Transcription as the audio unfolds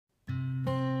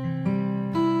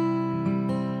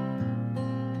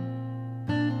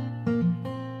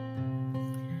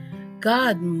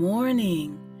Good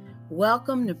morning.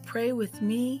 Welcome to Pray With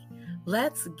Me.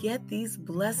 Let's get these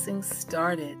blessings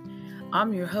started.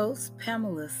 I'm your host,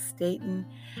 Pamela Staten,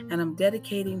 and I'm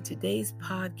dedicating today's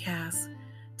podcast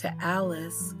to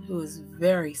Alice, who is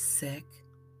very sick,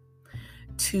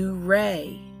 to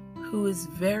Ray, who is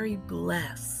very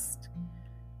blessed.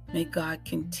 May God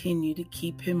continue to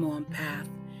keep him on path,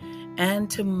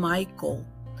 and to Michael,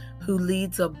 who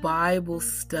leads a Bible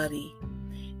study.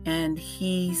 And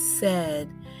he said,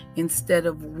 instead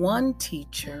of one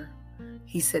teacher,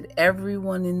 he said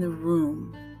everyone in the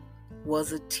room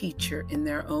was a teacher in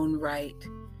their own right.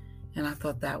 And I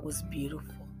thought that was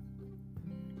beautiful.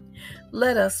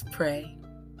 Let us pray.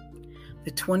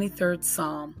 The 23rd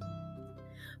Psalm.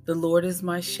 The Lord is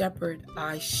my shepherd,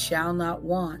 I shall not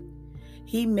want.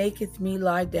 He maketh me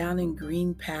lie down in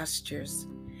green pastures.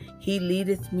 He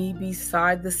leadeth me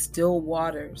beside the still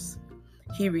waters.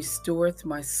 He restoreth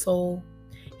my soul.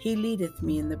 He leadeth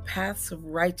me in the paths of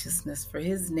righteousness for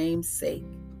his name's sake.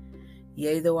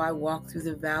 Yea, though I walk through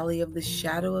the valley of the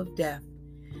shadow of death,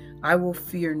 I will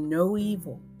fear no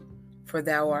evil, for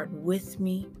thou art with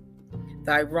me.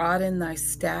 Thy rod and thy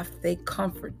staff, they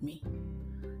comfort me.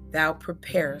 Thou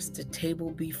preparest a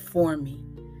table before me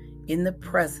in the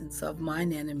presence of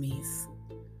mine enemies.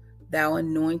 Thou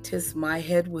anointest my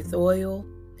head with oil,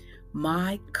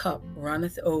 my cup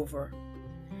runneth over.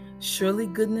 Surely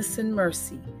goodness and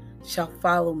mercy shall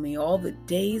follow me all the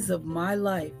days of my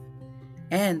life,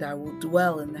 and I will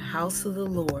dwell in the house of the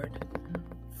Lord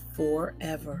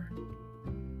forever.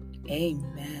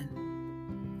 Amen.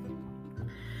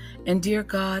 And dear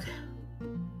God,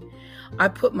 I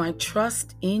put my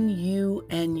trust in you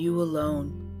and you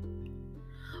alone.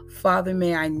 Father,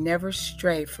 may I never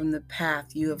stray from the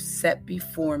path you have set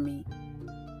before me.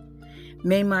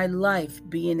 May my life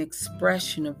be an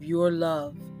expression of your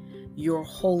love, your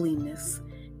holiness,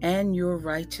 and your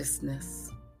righteousness.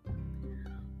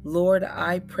 Lord,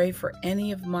 I pray for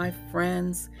any of my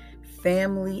friends,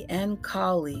 family, and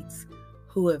colleagues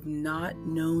who have not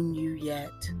known you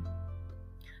yet.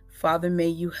 Father, may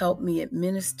you help me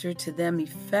administer to them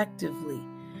effectively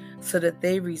so that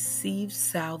they receive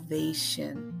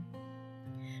salvation.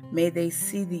 May they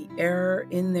see the error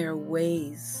in their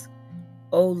ways,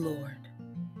 O Lord,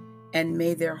 and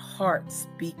may their hearts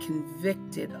be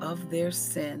convicted of their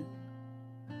sin.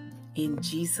 In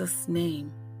Jesus'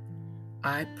 name,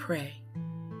 I pray.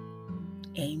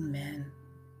 Amen.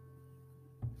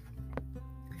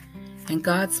 And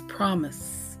God's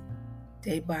promise,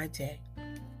 day by day.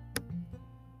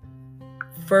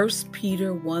 1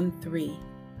 Peter 1:3.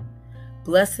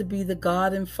 Blessed be the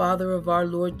God and Father of our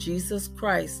Lord Jesus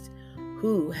Christ,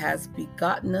 who has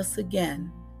begotten us again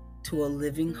to a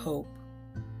living hope.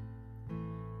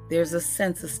 There's a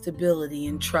sense of stability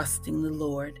in trusting the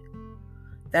Lord.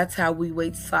 That's how we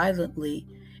wait silently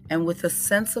and with a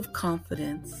sense of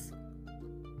confidence.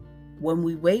 When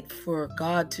we wait for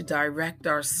God to direct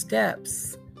our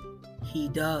steps, He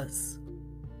does.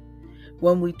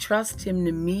 When we trust Him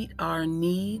to meet our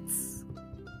needs,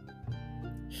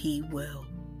 He will.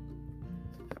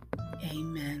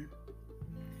 Amen.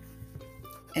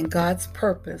 And God's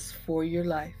purpose for your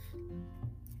life.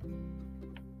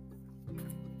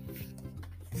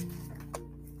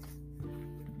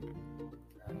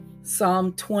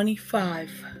 Psalm 25.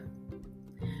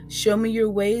 Show me your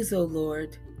ways, O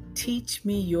Lord. Teach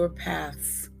me your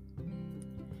paths.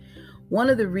 One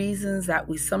of the reasons that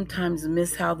we sometimes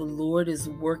miss how the Lord is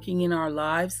working in our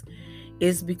lives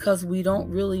is because we don't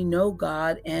really know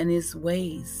God and His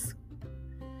ways.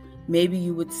 Maybe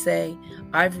you would say,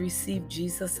 I've received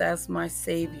Jesus as my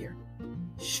Savior.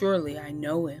 Surely I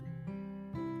know Him.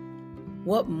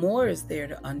 What more is there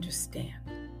to understand?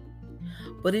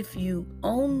 But if you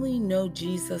only know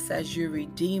Jesus as your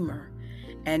Redeemer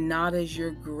and not as your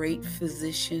great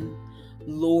physician,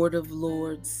 Lord of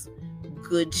Lords,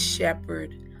 Good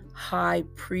Shepherd, High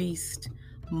Priest,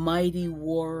 Mighty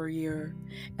Warrior,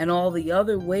 and all the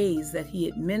other ways that He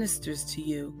administers to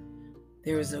you,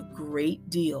 there is a great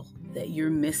deal that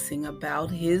you're missing about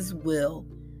His will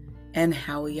and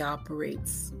how He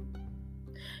operates.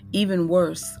 Even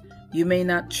worse, you may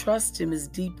not trust Him as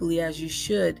deeply as you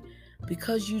should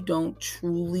because you don't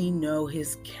truly know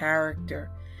His character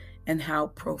and how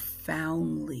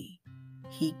profoundly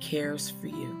He cares for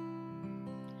you.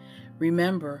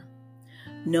 Remember,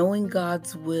 knowing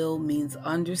God's will means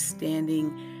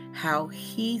understanding how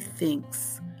He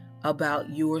thinks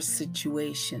about your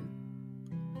situation.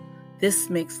 This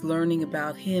makes learning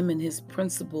about Him and His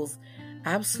principles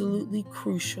absolutely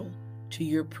crucial to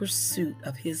your pursuit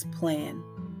of His plan.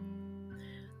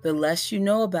 The less you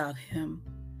know about Him,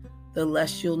 the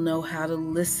less you'll know how to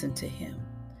listen to him,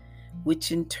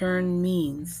 which in turn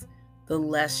means the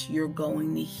less you're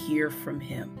going to hear from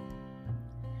him.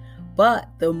 But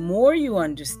the more you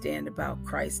understand about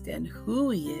Christ and who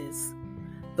he is,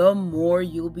 the more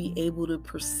you'll be able to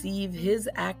perceive his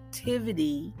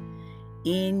activity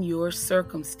in your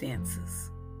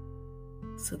circumstances.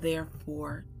 So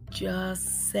therefore,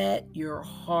 just set your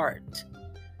heart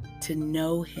to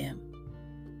know him,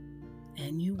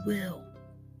 and you will.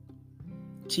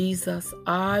 Jesus,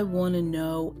 I want to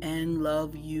know and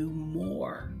love you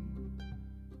more.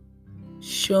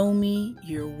 Show me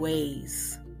your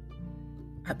ways.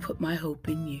 I put my hope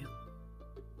in you.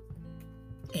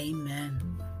 Amen.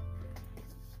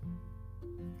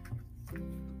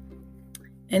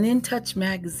 And In Touch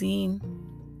magazine,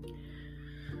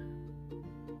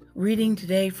 reading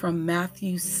today from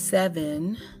Matthew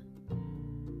 7,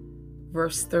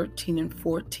 verse 13 and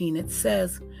 14, it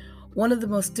says, one of the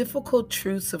most difficult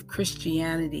truths of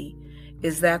Christianity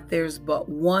is that there's but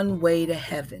one way to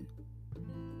heaven,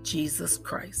 Jesus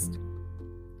Christ.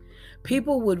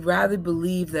 People would rather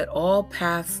believe that all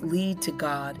paths lead to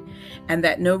God and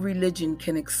that no religion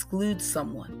can exclude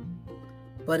someone.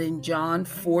 But in John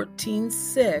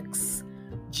 14:6,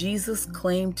 Jesus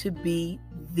claimed to be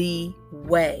the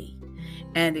way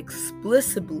and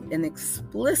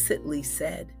explicitly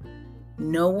said,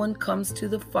 no one comes to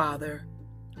the Father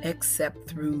except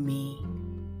through me.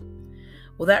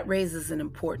 Well, that raises an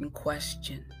important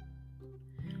question.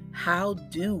 How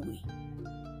do we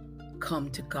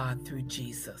come to God through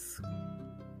Jesus?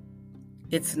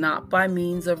 It's not by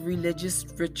means of religious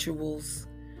rituals,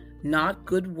 not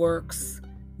good works,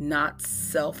 not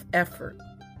self-effort,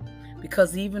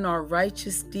 because even our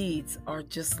righteous deeds are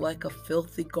just like a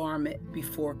filthy garment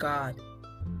before God.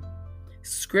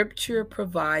 Scripture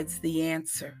provides the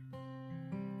answer.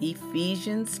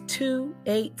 Ephesians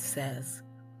 2:8 says,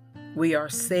 we are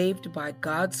saved by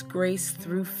God's grace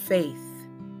through faith.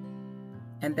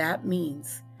 And that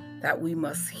means that we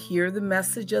must hear the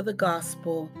message of the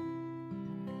gospel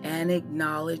and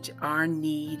acknowledge our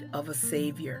need of a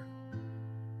Savior.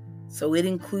 So it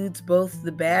includes both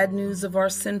the bad news of our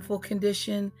sinful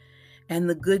condition and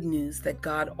the good news that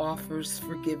God offers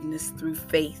forgiveness through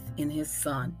faith in his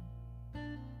Son.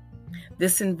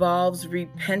 This involves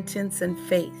repentance and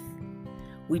faith.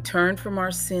 We turn from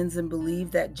our sins and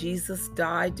believe that Jesus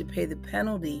died to pay the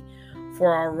penalty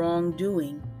for our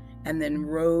wrongdoing and then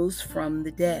rose from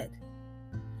the dead.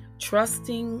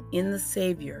 Trusting in the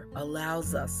Savior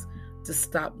allows us to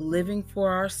stop living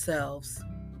for ourselves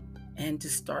and to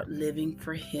start living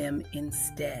for him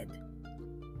instead.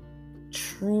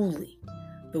 Truly,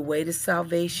 the way to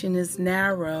salvation is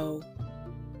narrow,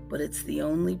 but it's the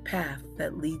only path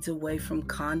that leads away from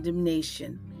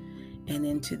condemnation and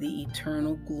into the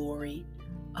eternal glory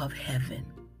of heaven.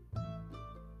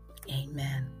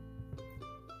 Amen.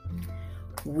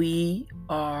 We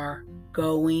are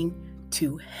going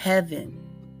to heaven.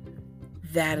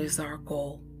 That is our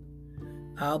goal.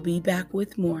 I'll be back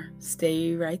with more.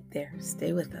 Stay right there.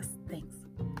 Stay with us. Thanks.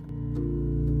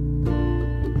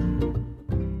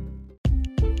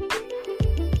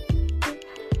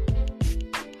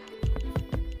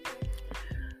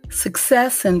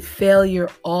 Success and failure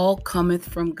all cometh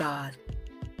from God.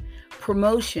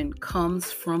 Promotion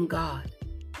comes from God.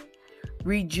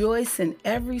 Rejoice in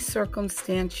every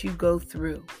circumstance you go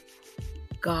through.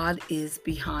 God is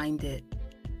behind it.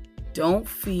 Don't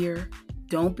fear.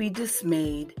 Don't be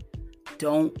dismayed.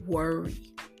 Don't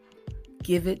worry.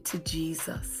 Give it to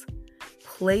Jesus.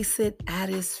 Place it at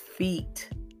his feet.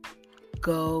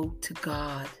 Go to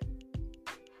God.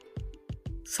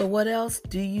 So what else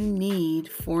do you need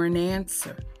for an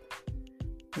answer?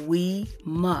 We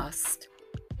must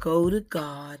go to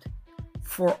God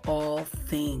for all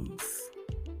things.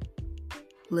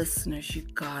 Listeners, you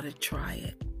gotta try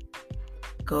it.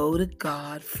 Go to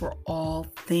God for all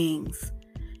things,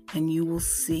 and you will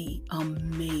see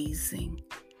amazing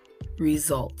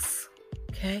results.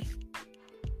 Okay?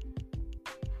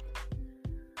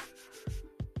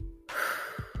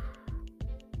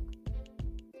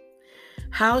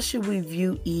 How should we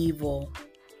view evil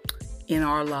in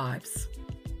our lives?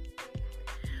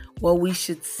 Well, we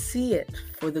should see it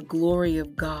for the glory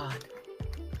of God.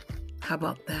 How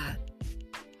about that?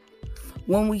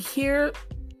 When we hear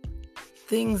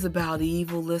things about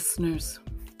evil, listeners,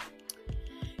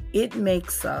 it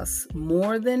makes us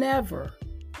more than ever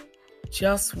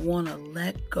just want to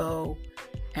let go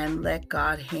and let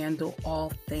God handle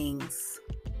all things.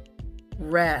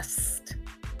 Rest.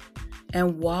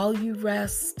 And while you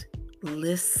rest,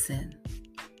 listen.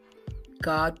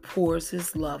 God pours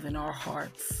his love in our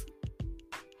hearts.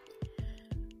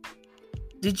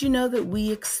 Did you know that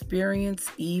we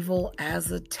experience evil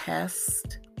as a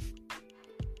test?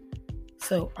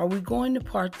 So, are we going to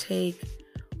partake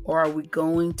or are we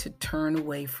going to turn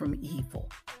away from evil?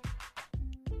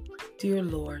 Dear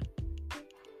Lord,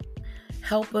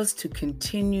 help us to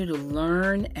continue to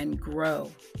learn and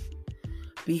grow.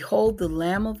 Behold the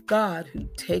Lamb of God who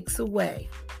takes away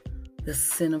the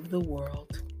sin of the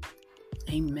world.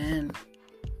 Amen.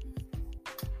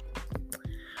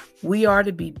 We are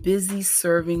to be busy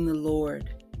serving the Lord.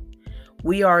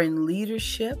 We are in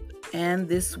leadership, and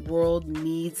this world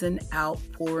needs an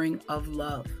outpouring of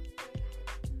love.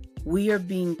 We are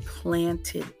being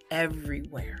planted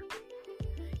everywhere.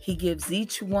 He gives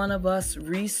each one of us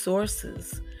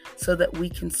resources so that we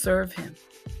can serve Him.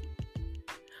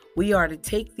 We are to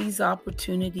take these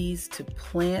opportunities to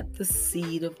plant the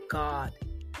seed of God.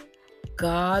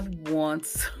 God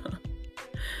wants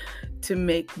to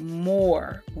make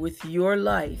more with your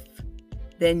life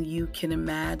than you can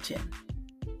imagine.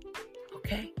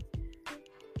 Okay?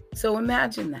 So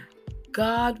imagine that.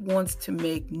 God wants to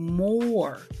make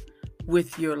more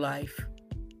with your life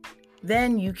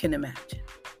than you can imagine.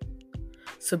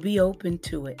 So be open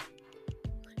to it.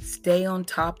 Stay on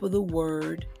top of the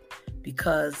word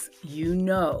because you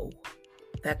know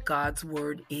that God's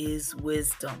word is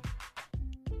wisdom.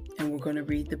 And we're going to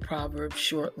read the proverb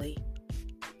shortly.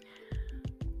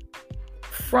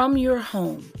 From your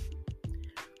home,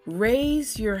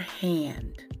 raise your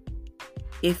hand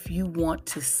if you want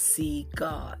to see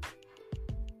God.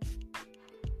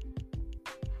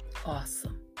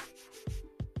 Awesome.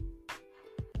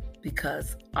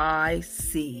 Because I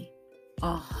see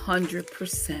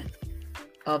 100%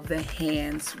 of the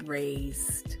hands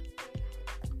raised.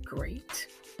 Great.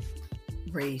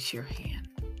 Raise your hand.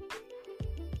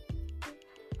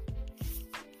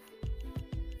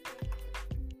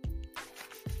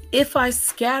 If I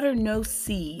scatter no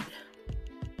seed,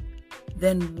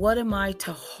 then what am I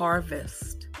to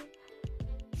harvest?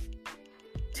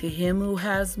 To him who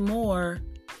has more,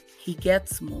 he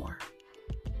gets more.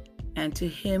 And to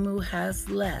him who has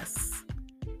less,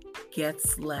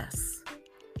 gets less.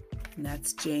 And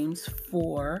that's James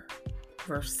 4,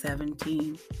 verse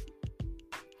 17.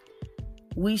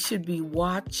 We should be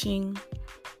watching,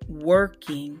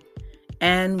 working,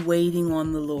 and waiting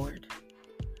on the Lord.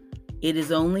 It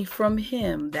is only from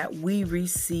him that we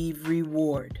receive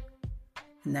reward.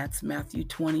 And that's Matthew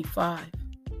 25.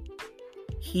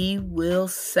 He will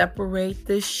separate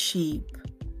the sheep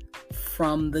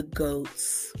from the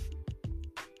goats.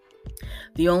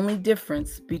 The only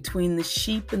difference between the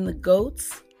sheep and the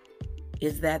goats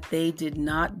is that they did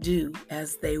not do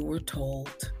as they were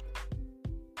told.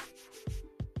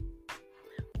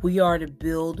 We are to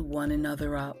build one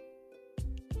another up.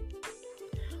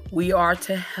 We are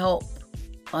to help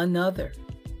another.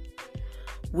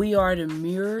 We are to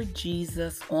mirror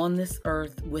Jesus on this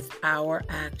earth with our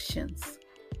actions.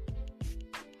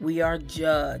 We are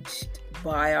judged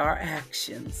by our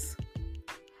actions,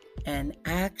 and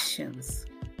actions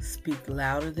speak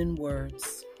louder than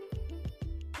words.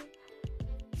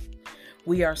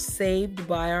 We are saved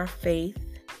by our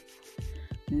faith,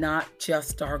 not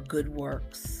just our good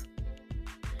works.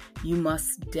 You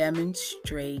must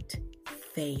demonstrate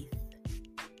faith.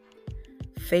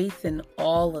 Faith in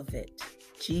all of it.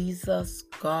 Jesus,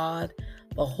 God,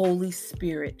 the Holy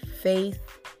Spirit. Faith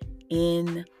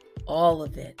in all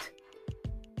of it.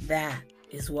 That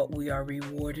is what we are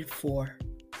rewarded for.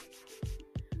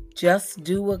 Just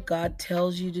do what God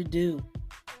tells you to do.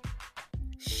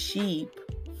 Sheep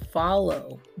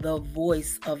follow the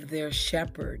voice of their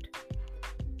shepherd.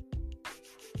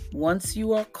 Once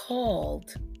you are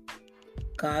called,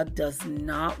 God does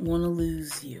not want to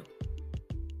lose you.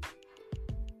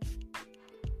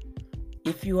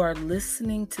 If you are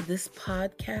listening to this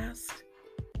podcast,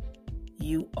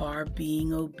 you are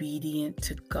being obedient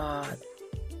to God.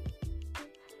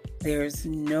 There's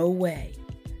no way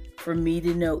for me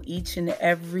to know each and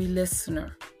every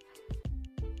listener,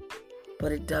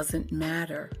 but it doesn't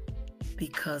matter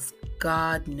because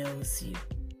God knows you.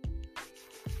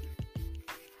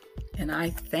 And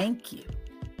I thank you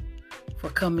for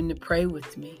coming to pray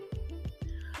with me.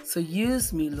 So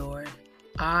use me, Lord.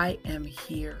 I am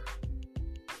here.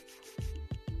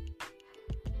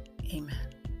 Amen.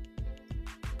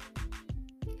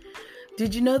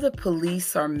 Did you know that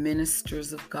police are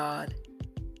ministers of God?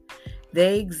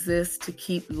 They exist to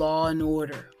keep law and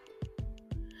order.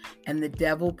 And the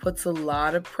devil puts a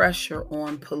lot of pressure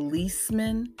on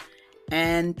policemen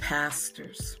and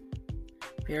pastors.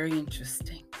 Very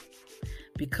interesting.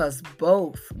 Because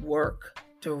both work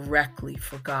directly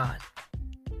for God.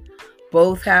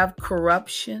 Both have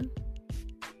corruption.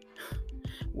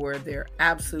 where there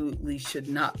absolutely should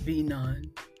not be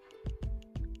none.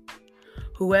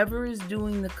 Whoever is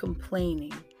doing the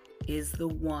complaining is the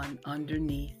one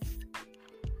underneath.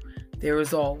 There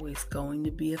is always going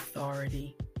to be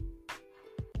authority.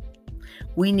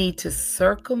 We need to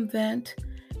circumvent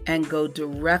and go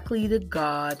directly to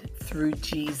God through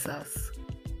Jesus.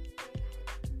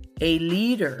 A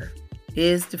leader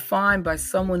is defined by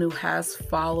someone who has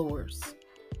followers.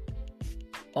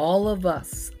 All of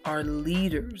us are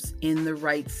leaders in the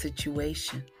right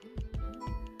situation.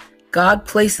 God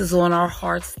places on our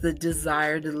hearts the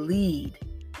desire to lead,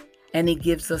 and He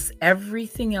gives us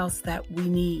everything else that we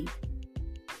need.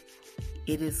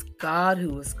 It is God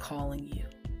who is calling you.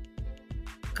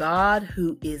 God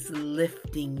who is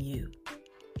lifting you.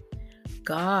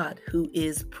 God who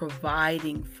is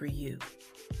providing for you.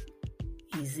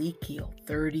 Ezekiel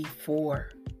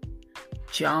 34,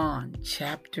 John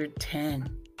chapter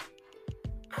 10,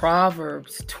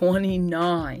 Proverbs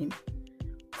 29,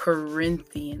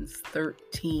 Corinthians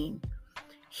 13.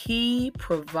 He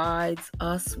provides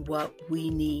us what we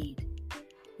need.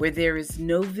 Where there is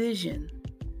no vision,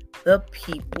 the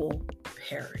people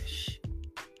perish.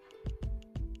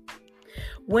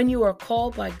 When you are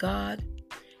called by God,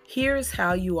 here's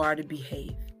how you are to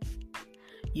behave.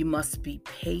 You must be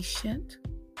patient,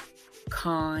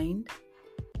 kind,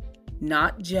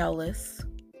 not jealous.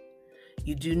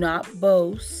 You do not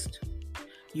boast.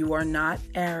 You are not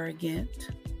arrogant.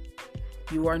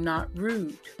 You are not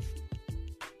rude.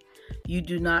 You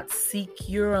do not seek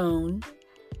your own.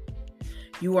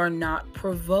 You are not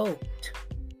provoked.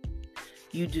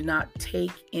 You do not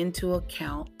take into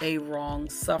account a wrong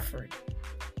suffered.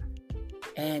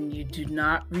 And you do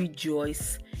not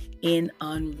rejoice in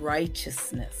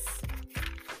unrighteousness.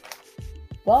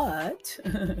 But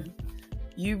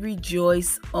you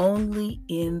rejoice only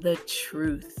in the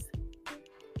truth.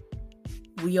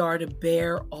 We are to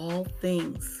bear all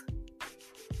things.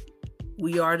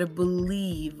 We are to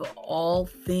believe all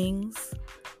things,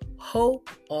 hope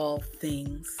all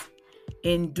things,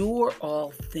 endure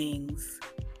all things,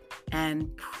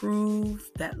 and prove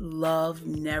that love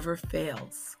never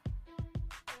fails.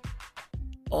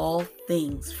 All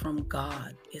things from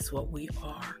God is what we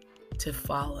are to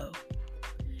follow.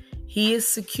 He is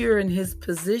secure in his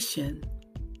position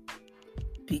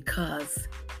because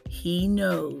he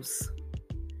knows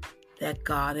that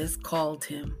God has called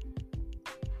him.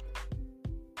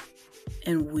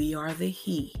 And we are the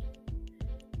he.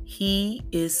 He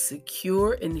is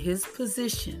secure in his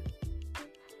position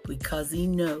because he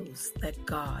knows that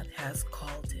God has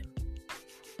called him.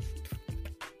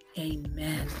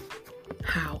 Amen.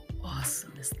 How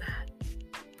awesome is that?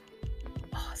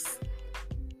 Awesome.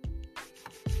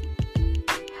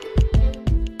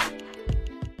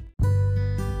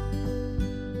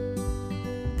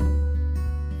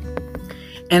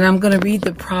 And I'm going to read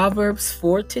the Proverbs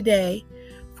for today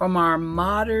from our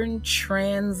modern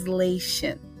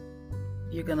translation.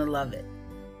 You're going to love it.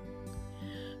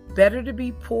 Better to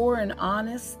be poor and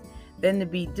honest than to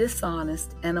be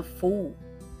dishonest and a fool.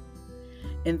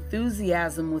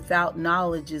 Enthusiasm without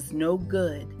knowledge is no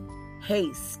good.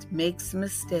 Haste makes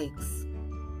mistakes.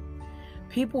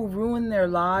 People ruin their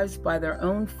lives by their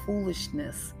own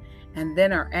foolishness and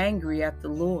then are angry at the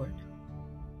Lord.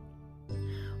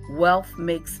 Wealth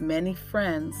makes many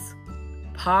friends.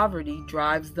 Poverty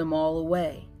drives them all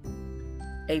away.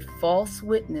 A false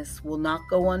witness will not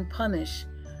go unpunished,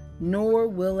 nor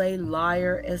will a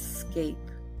liar escape.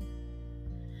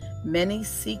 Many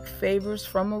seek favors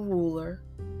from a ruler.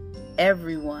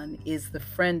 Everyone is the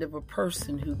friend of a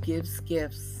person who gives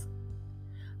gifts.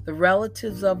 The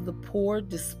relatives of the poor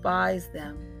despise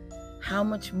them. How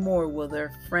much more will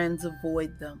their friends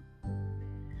avoid them?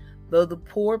 Though the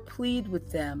poor plead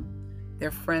with them,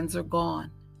 their friends are gone.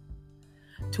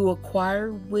 To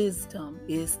acquire wisdom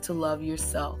is to love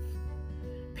yourself.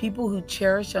 People who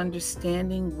cherish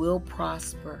understanding will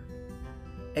prosper.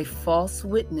 A false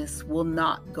witness will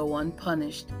not go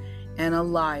unpunished, and a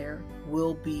liar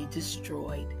will be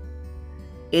destroyed.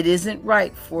 It isn't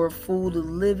right for a fool to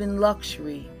live in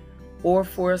luxury or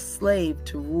for a slave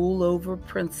to rule over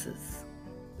princes.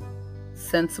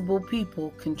 Sensible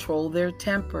people control their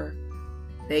temper.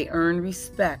 They earn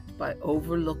respect by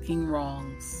overlooking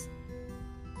wrongs.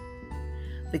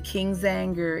 The king's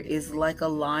anger is like a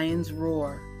lion's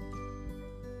roar,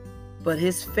 but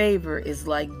his favor is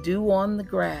like dew on the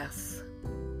grass.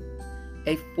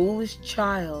 A foolish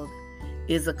child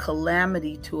is a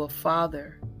calamity to a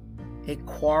father. A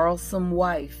quarrelsome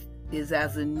wife is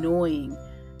as annoying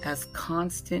as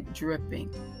constant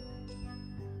dripping.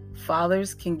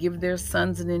 Fathers can give their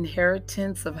sons an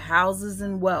inheritance of houses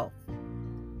and wealth,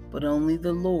 but only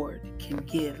the Lord can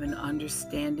give an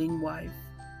understanding wife.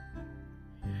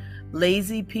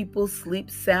 Lazy people sleep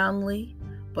soundly,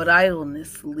 but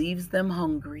idleness leaves them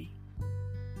hungry.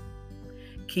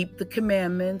 Keep the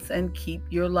commandments and keep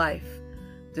your life.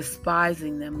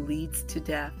 Despising them leads to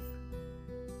death.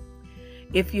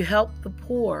 If you help the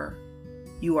poor,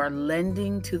 you are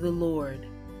lending to the Lord,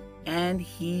 and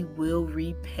He will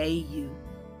repay you.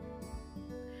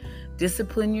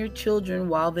 Discipline your children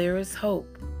while there is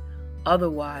hope,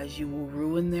 otherwise you will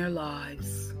ruin their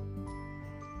lives.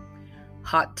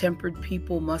 Hot-tempered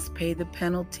people must pay the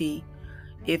penalty.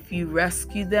 If you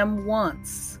rescue them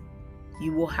once,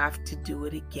 you will have to do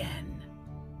it again.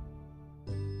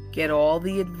 Get all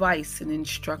the advice and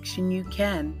instruction you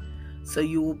can, so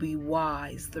you will be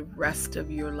wise the rest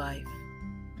of your life.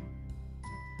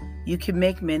 You can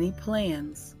make many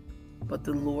plans, but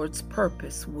the Lord's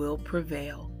purpose will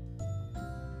prevail.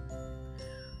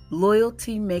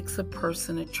 Loyalty makes a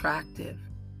person attractive.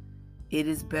 It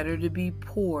is better to be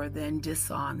poor than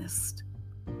dishonest.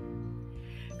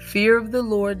 Fear of the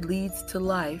Lord leads to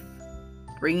life,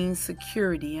 bringing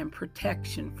security and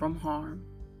protection from harm.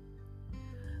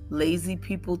 Lazy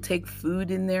people take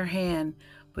food in their hand,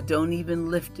 but don't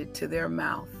even lift it to their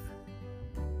mouth.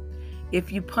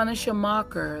 If you punish a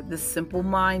mocker, the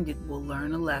simple-minded will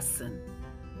learn a lesson.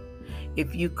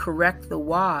 If you correct the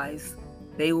wise,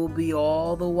 they will be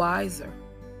all the wiser.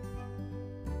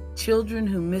 Children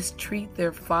who mistreat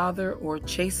their father or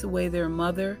chase away their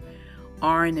mother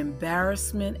are an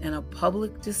embarrassment and a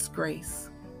public disgrace.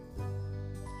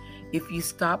 If you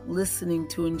stop listening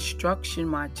to instruction,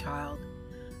 my child,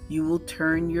 you will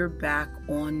turn your back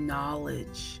on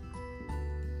knowledge.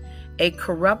 A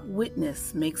corrupt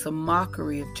witness makes a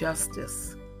mockery of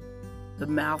justice. The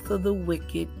mouth of the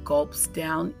wicked gulps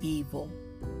down evil.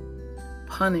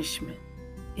 Punishment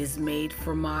is made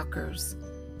for mockers,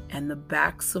 and the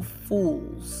backs of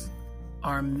fools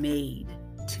are made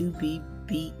to be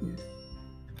beaten.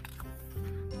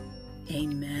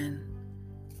 Amen.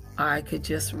 I could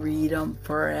just read them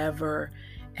forever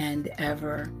and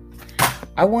ever.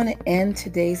 I want to end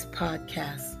today's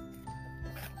podcast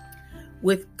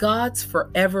with God's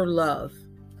forever love.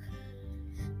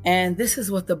 And this is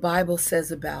what the Bible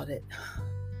says about it.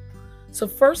 So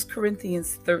 1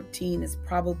 Corinthians 13 is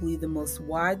probably the most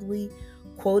widely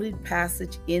quoted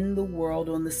passage in the world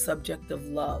on the subject of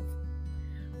love.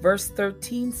 Verse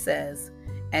 13 says,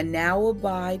 "And now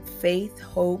abide faith,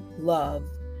 hope, love,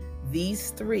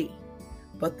 these three,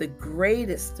 but the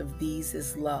greatest of these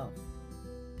is love."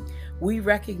 We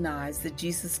recognize that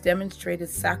Jesus demonstrated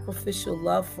sacrificial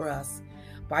love for us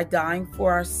by dying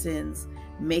for our sins,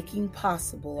 making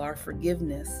possible our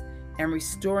forgiveness, and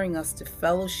restoring us to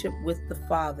fellowship with the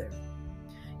Father.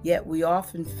 Yet we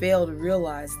often fail to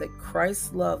realize that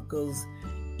Christ's love goes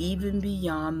even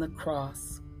beyond the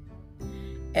cross.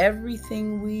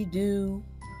 Everything we do,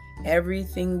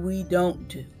 everything we don't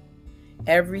do,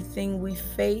 everything we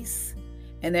face,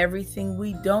 and everything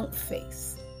we don't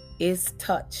face is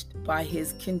touched by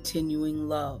His continuing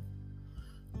love.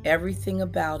 Everything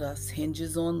about us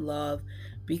hinges on love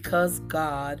because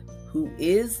God, who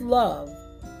is love,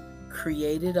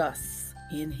 created us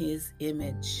in His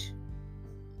image.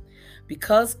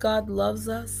 Because God loves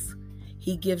us,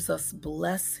 He gives us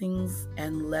blessings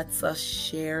and lets us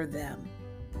share them.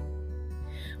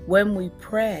 When we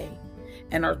pray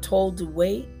and are told to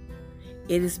wait,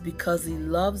 it is because He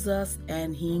loves us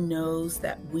and He knows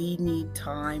that we need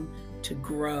time to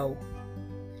grow.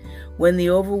 When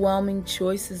the overwhelming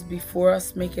choices before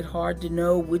us make it hard to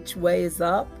know which way is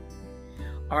up,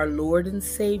 our Lord and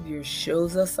Savior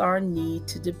shows us our need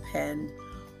to depend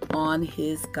on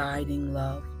His guiding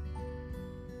love.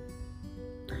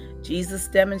 Jesus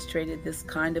demonstrated this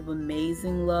kind of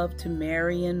amazing love to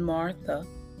Mary and Martha.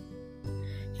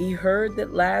 He heard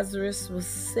that Lazarus was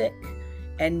sick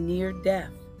and near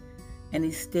death, and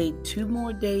He stayed 2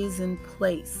 more days in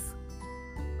place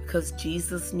because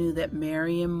Jesus knew that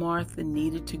Mary and Martha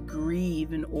needed to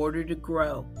grieve in order to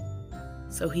grow.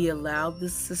 So He allowed the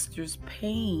sisters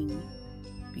pain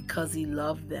because He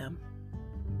loved them.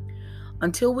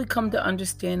 Until we come to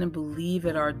understand and believe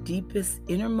at our deepest,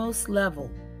 innermost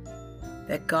level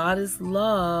that God is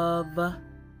love,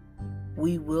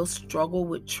 we will struggle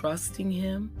with trusting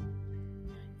Him,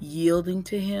 yielding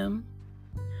to Him,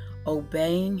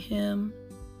 obeying Him,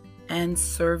 and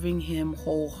serving Him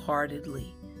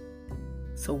wholeheartedly.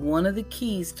 So one of the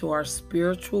keys to our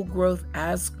spiritual growth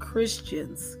as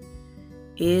Christians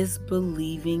is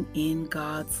believing in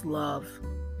God's love,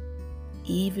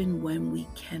 even when we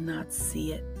cannot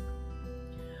see it.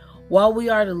 While we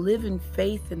are to live in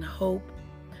faith and hope,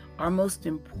 Our most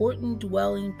important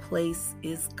dwelling place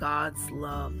is God's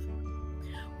love.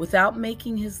 Without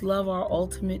making His love our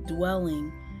ultimate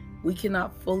dwelling, we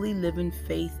cannot fully live in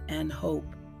faith and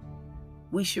hope.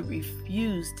 We should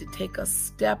refuse to take a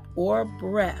step or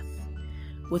breath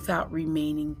without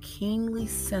remaining keenly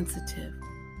sensitive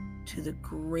to the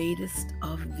greatest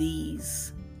of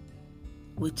these,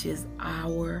 which is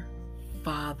our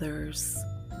Father's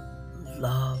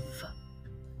love.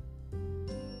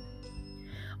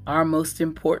 Our most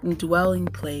important dwelling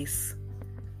place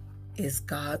is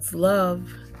God's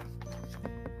love.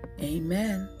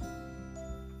 Amen.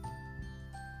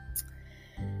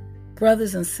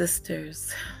 Brothers and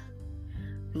sisters,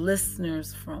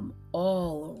 listeners from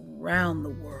all around the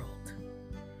world,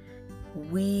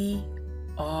 we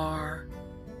are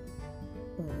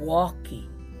walking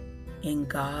in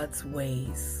God's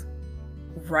ways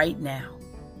right now.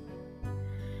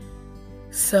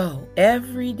 So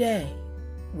every day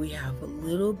we have a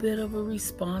little bit of a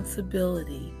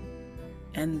responsibility,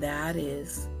 and that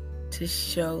is to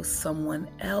show someone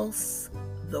else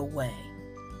the way.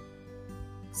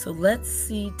 So let's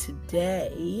see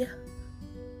today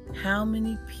how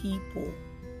many people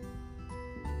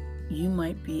you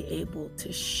might be able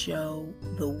to show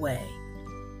the way.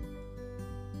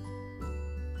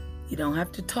 You don't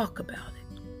have to talk about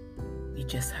it. You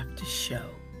just have to show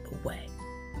the way.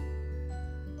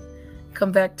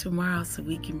 Come back tomorrow so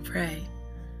we can pray.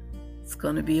 It's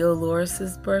going to be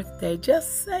Oloris's birthday,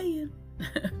 just saying.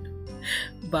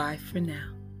 Bye for now.